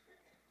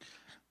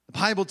 The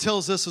Bible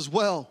tells us as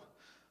well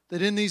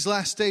that in these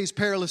last days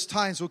perilous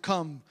times will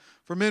come,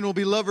 for men will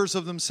be lovers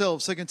of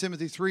themselves, 2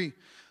 Timothy 3.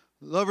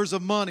 Lovers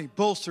of money,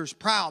 boasters,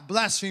 proud,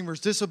 blasphemers,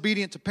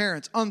 disobedient to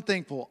parents,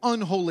 unthankful,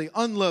 unholy,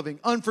 unloving,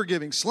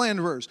 unforgiving,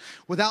 slanderers,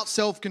 without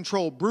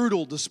self-control,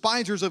 brutal,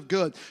 despisers of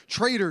good,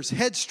 traitors,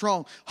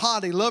 headstrong,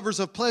 haughty, lovers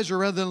of pleasure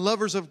rather than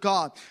lovers of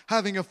God,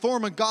 having a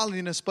form of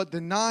godliness but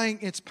denying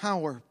its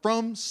power.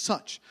 From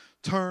such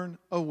turn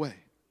away.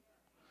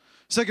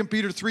 2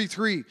 Peter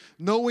 3:3,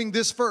 knowing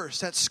this first,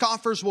 that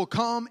scoffers will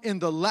come in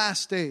the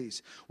last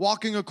days,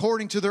 walking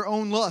according to their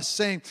own lusts,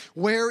 saying,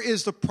 where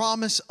is the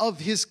promise of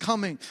his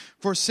coming?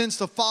 For since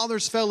the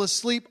fathers fell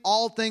asleep,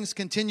 all things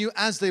continue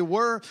as they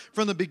were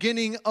from the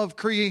beginning of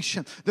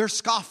creation. They're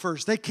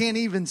scoffers. They can't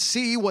even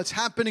see what's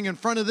happening in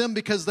front of them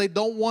because they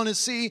don't want to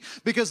see,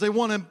 because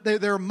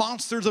they're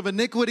monsters of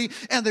iniquity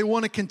and they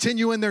want to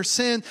continue in their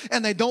sin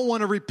and they don't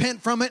want to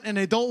repent from it and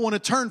they don't want to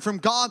turn from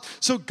God.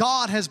 So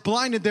God has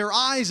blinded their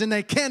eyes and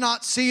they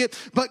cannot see it,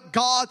 but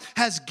God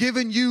has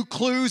given you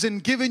clues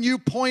and given you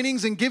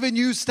pointings and given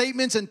you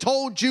statements and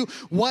told you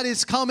what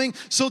is coming.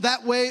 So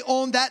that way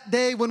on that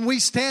day when we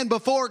stand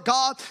before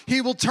God,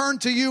 he will turn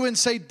to you and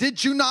say,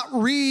 did you not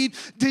read?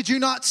 Did you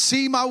not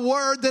see my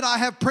word that I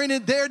have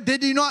printed there?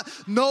 Did you not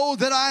know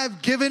that I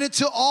have given it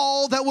to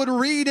all that would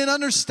read and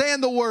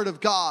understand the word of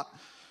God?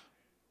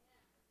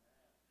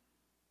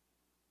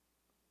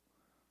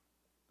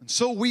 And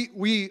so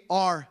we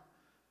are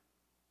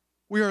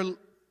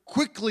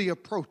quickly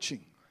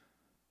approaching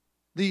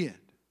the end.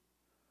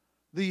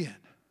 The end.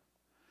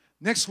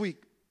 Next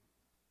week,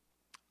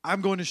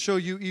 I'm going to show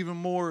you even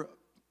more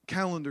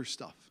calendar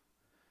stuff.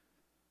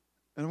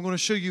 And I'm going to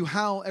show you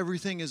how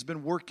everything has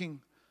been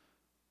working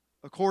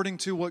according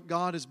to what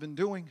God has been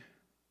doing.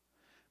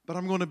 But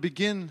I'm going to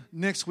begin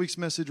next week's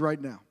message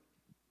right now.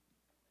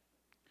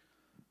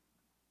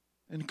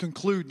 And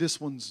conclude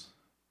this one's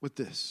with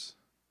this.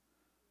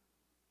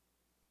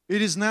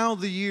 It is now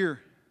the year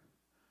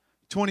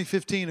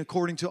 2015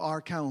 according to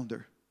our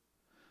calendar.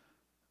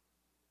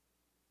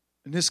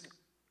 And this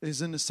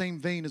is in the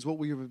same vein as what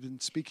we have been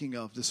speaking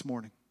of this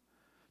morning.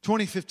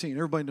 2015,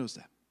 everybody knows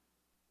that.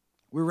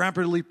 We're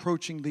rapidly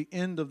approaching the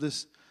end of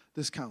this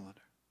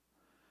calendar.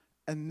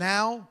 And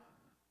now,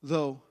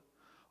 though,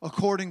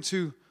 according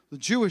to the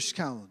Jewish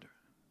calendar,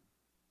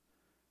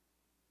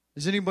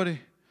 does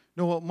anybody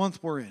know what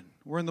month we're in?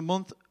 We're in the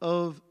month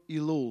of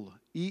Elul,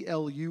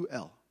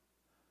 E-L-U-L.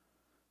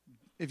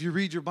 If you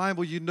read your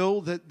Bible, you know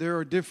that there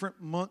are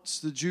different months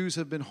the Jews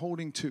have been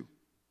holding to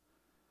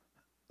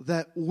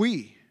that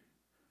we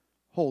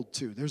hold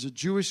to. There's a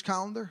Jewish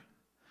calendar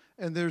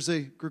and there's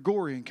a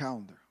Gregorian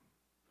calendar,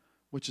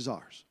 which is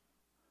ours.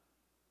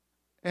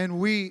 And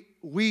we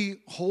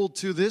hold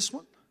to this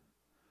one,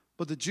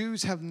 but the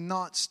Jews have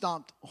not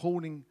stopped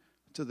holding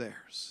to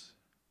theirs.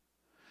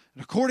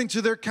 And according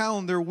to their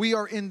calendar, we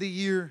are in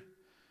the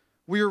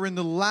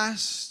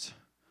last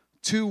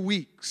 2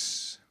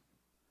 weeks.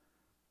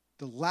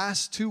 The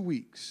last 2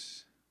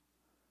 weeks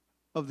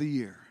of the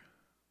year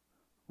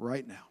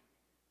right now.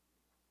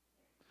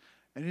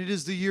 And it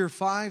is the year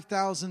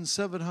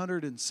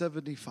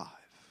 5775.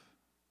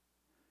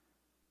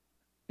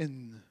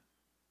 In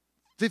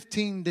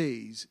 15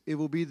 days, it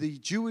will be the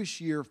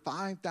Jewish year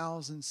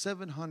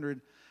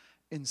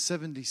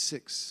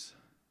 5776.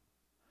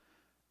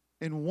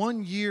 In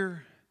 1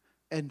 year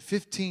and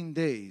 15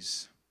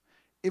 days,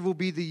 it will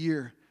be the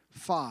year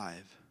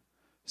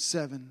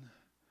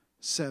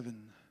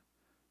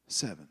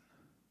 5777.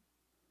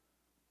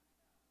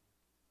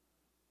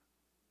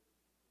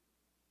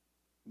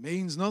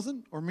 Means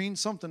nothing or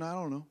means something, I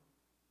don't know.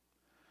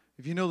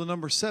 If you know the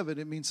number 7,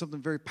 it means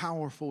something very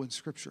powerful in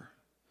Scripture.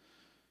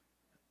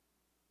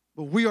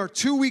 But we are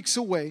 2 weeks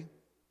away.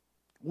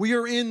 We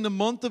are in the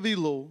month of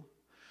Elul,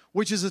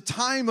 which is a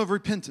time of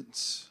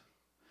repentance.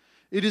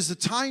 It is a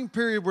time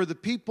period where the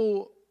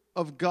people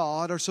of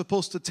God are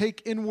supposed to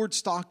take inward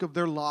stock of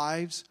their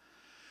lives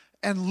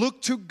and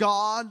look to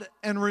God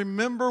and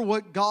remember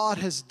what God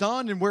has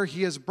done and where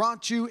He has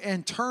brought you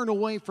and turn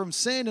away from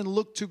sin and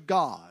look to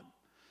God.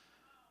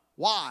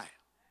 Why?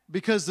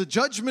 Because the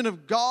judgment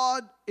of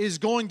God is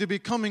going to be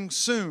coming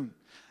soon.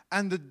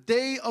 And the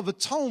Day of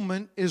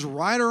Atonement is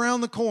right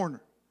around the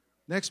corner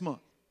next month.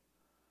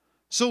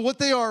 So what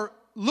they are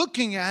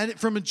looking at it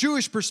from a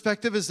Jewish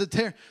perspective is that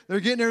they're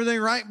getting everything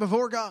right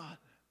before God.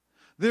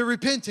 They're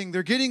repenting.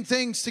 They're getting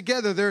things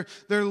together.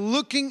 They're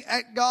looking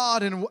at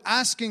God and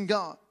asking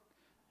God.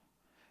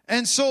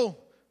 And so,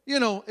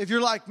 if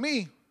you're like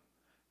me,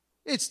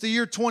 it's the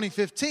year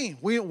 2015.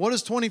 What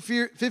does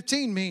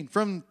 2015 mean?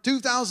 From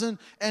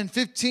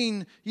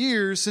 2015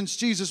 years since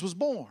Jesus was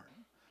born.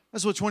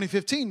 That's what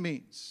 2015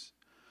 means.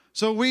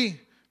 So we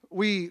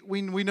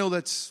know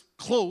that's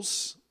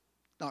close,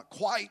 not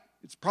quite.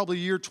 It's probably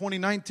year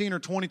 2019 or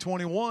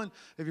 2021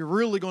 if you're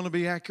really going to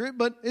be accurate,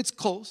 but it's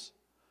close.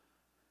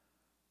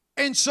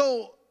 And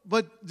so,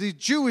 but the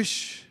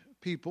Jewish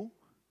people,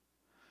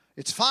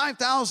 it's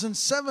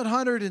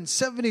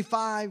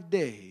 5,775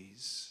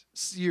 years,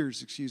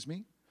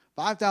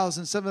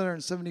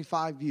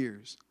 5,775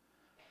 years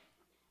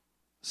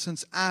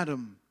since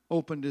Adam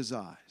opened his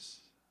eyes.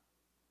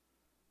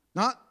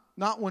 Not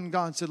when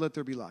God said, let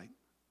there be light.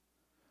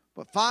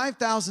 But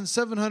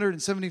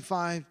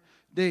 5,775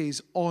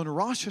 days on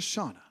Rosh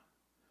Hashanah.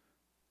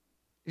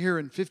 Here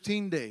in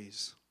 15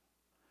 days.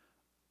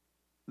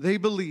 They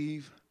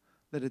believe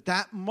that at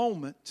that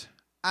moment,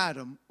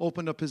 Adam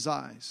opened up his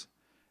eyes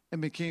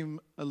and became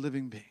a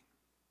living being.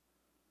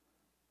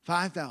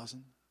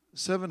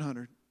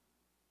 5,700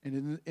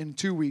 and in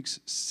 2 weeks,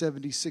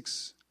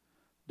 76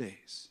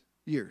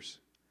 years.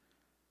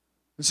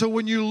 And so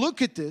when you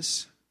look at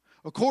this,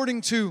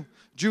 according to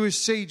Jewish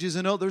sages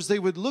and others, they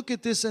would look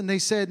at this and they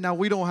said, now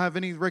we don't have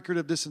any record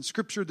of this in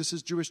Scripture, this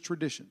is Jewish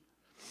tradition,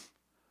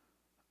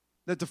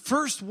 that the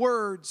first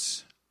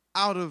words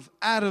out of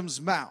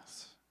Adam's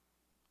mouth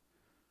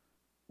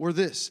were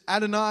this: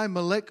 Adonai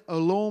Melech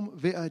Olam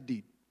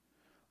Ve'adid.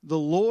 The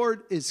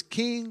Lord is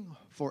King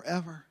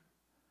forever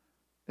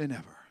and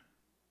ever.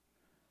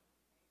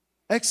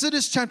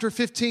 Exodus chapter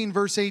 15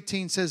 verse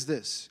 18 says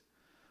this: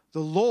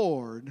 the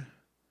Lord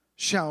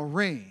shall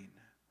reign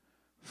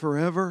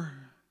forever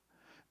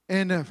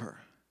and ever.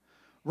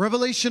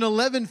 Revelation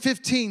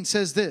 11:15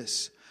 says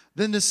this: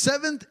 then the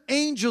seventh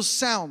angel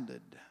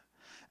sounded,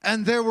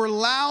 and there were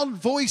loud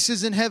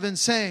voices in heaven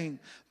saying,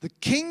 the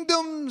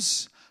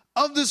kingdoms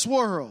of this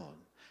world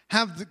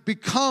have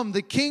become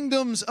the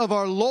kingdoms of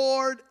our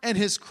Lord and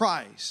his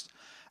Christ,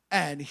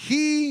 and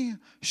he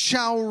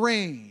shall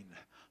reign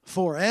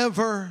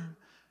forever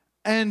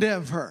and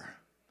ever.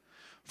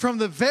 From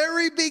the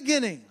very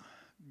beginning,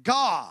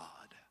 God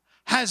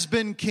has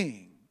been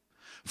king.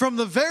 From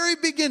the very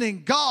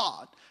beginning,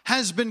 God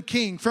has been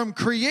king. From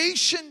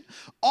creation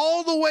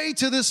all the way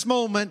to this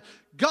moment,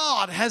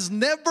 God has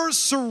never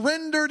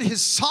surrendered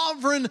his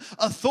sovereign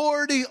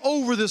authority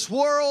over this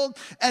world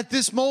at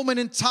this moment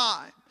in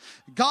time.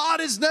 God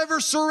has never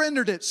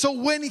surrendered it. So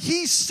when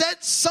he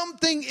sets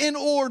something in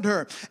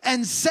order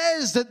and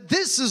says that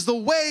this is the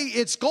way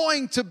it's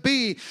going to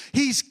be,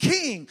 he's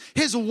king.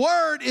 His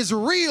word is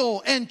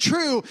real and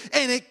true,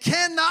 and it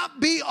cannot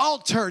be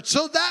altered.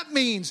 So that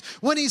means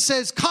when he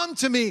says, come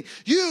to me,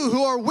 you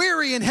who are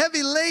weary and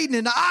heavy laden,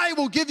 and I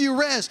will give you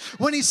rest.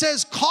 When he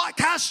says,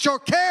 cast your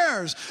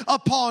cares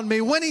upon me.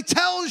 When he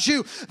tells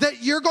you that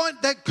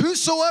that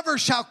whosoever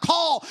shall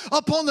call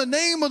upon the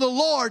name of the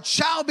Lord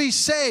shall be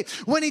saved.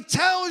 When he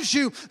tells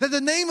you that the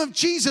name of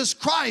Jesus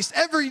Christ,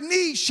 every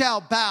knee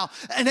shall bow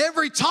and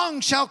every tongue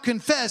shall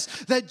confess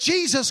that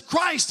Jesus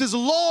Christ is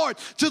Lord,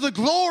 to the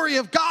glory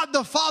of God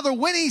the Father.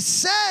 When he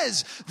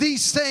says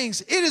these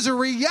things, it is a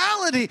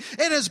reality.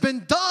 It has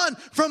been done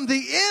from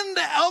the end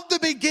of the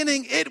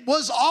beginning. It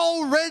was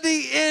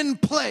already in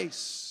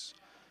place.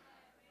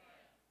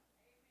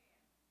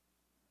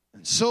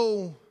 And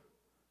so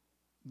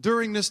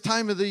during this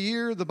time of the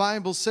year, the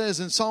Bible says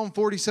in Psalm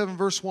 47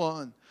 verse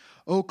 1,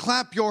 oh,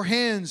 clap your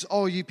hands,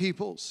 all ye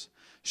peoples.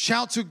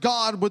 Shout to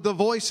God with the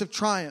voice of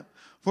triumph.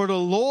 For the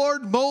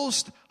Lord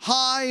most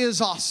high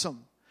is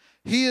awesome.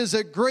 He is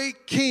a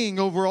great king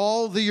over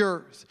all the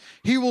earth.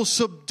 He will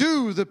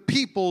subdue the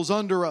peoples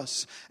under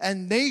us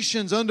and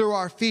nations under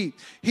our feet.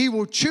 He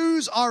will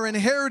choose our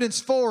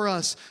inheritance for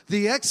us,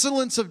 the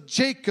excellence of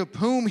Jacob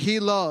whom he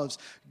loves.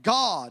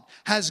 God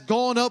has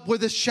gone up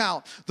with a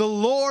shout, the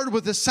Lord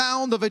with the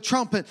sound of a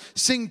trumpet.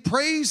 Sing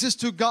praises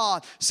to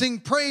God.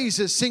 Sing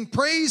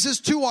praises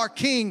to our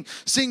King.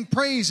 Sing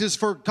praises,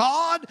 for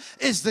God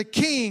is the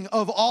King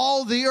of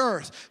all the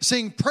earth.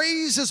 Sing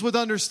praises with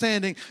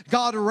understanding.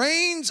 God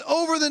reigns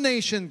over the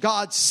nation.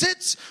 God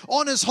sits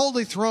on his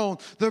holy throne.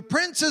 The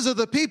princes of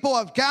the people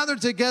have gathered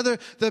together,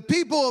 the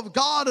people of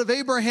God of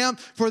Abraham,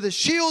 for the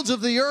shields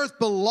of the earth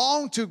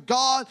belong to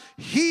God.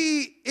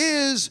 He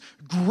is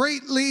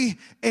greatly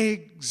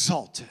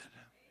exalted.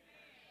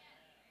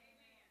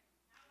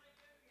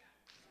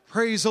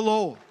 Praise the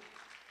Lord.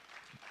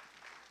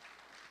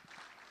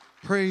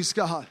 Praise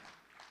God.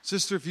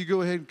 Sister, if you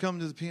go ahead and come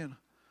to the piano.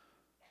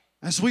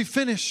 As we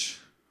finish,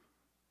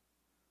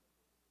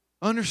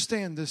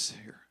 understand this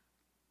here.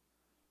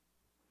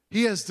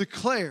 He has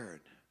declared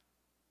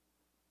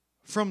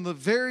from the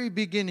very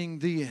beginning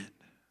the end.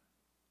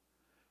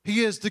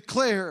 He has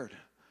declared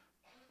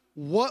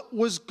what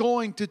was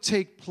going to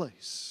take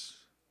place.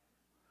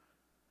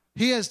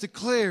 He has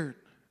declared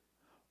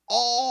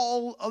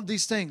all of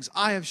these things.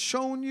 I have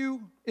shown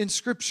you in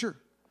Scripture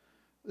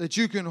that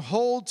you can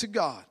hold to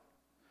God,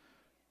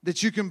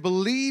 that you can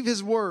believe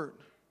His word,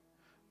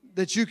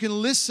 that you can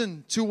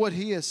listen to what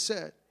He has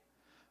said,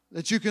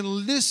 that you can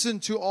listen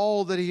to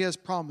all that He has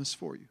promised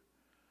for you.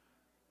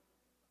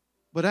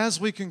 But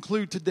as we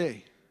conclude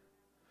today,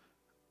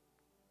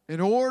 in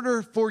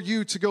order for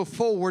you to go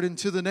forward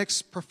into the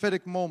next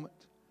prophetic moment,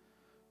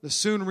 the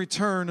soon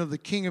return of the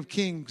King of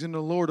Kings and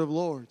the Lord of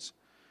Lords,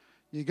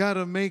 you got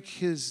to make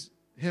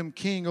Him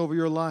king over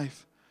your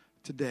life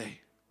today.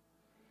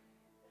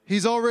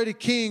 He's already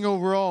king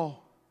over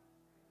all.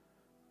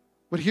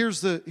 But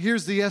here's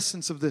the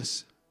essence of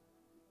this.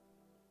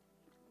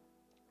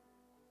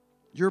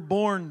 You're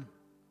born,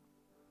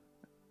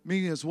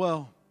 me as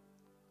well.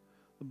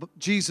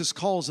 Jesus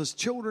calls us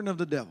children of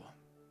the devil.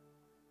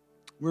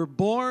 We're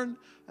born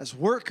as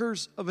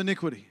workers of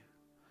iniquity.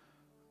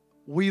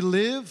 We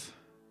live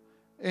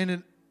in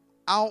an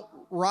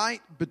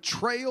outright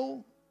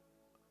betrayal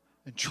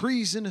and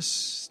treasonous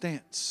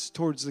stance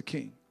towards the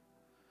King.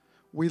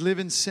 We live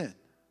in sin,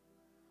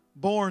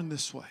 born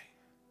this way.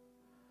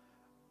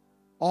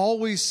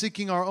 Always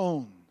seeking our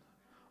own,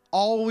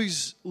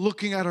 always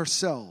looking at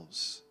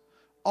ourselves,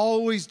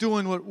 always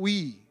doing what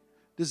we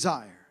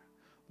desire,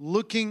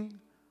 looking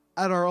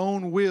at our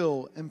own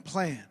will and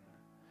plan.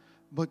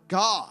 But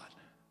God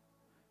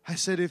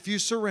has said, if you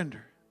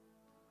surrender,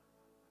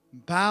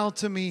 bow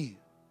to me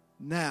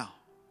now.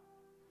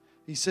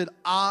 He said,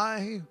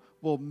 I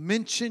will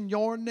mention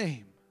your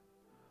name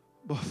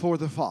before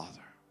the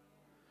Father.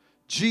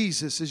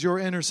 Jesus is your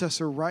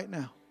intercessor right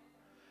now.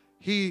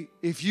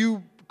 If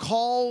you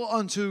call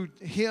unto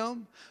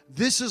Him,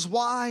 this is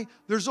why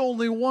there's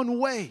only one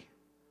way.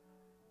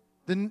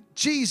 Then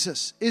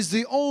Jesus is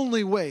the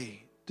only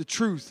way, the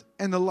truth,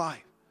 and the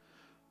life.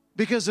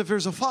 Because if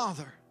there's a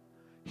Father,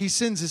 He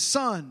sends His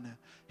Son.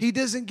 He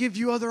doesn't give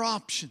you other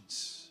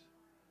options.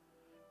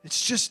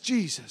 It's just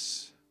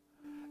Jesus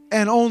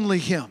and only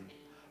Him.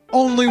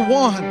 Only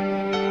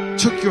one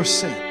took your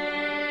sin.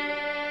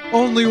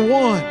 Only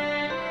one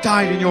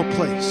died in your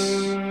place.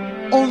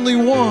 Only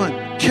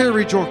one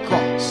carried your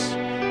cross.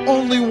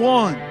 Only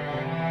one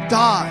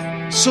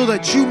died so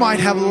that you might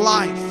have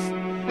life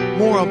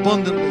more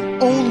abundantly.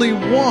 Only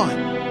one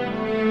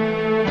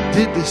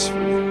did this for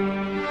you.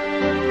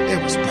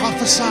 It was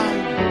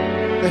prophesied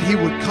that He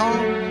would come,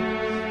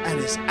 and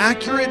as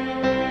accurate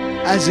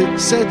as it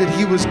said that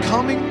He was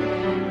coming,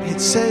 it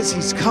says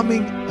He's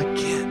coming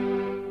again.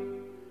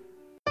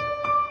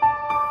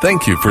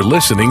 Thank you for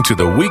listening to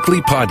the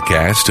weekly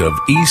podcast of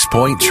East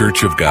Point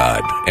Church of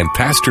God and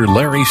Pastor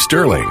Larry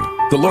Sterling.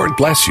 The Lord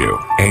bless you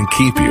and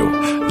keep you.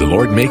 The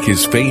Lord make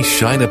His face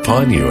shine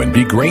upon you and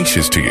be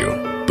gracious to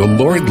you. The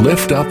Lord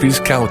lift up His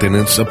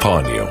countenance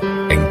upon you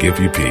and give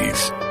you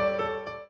peace.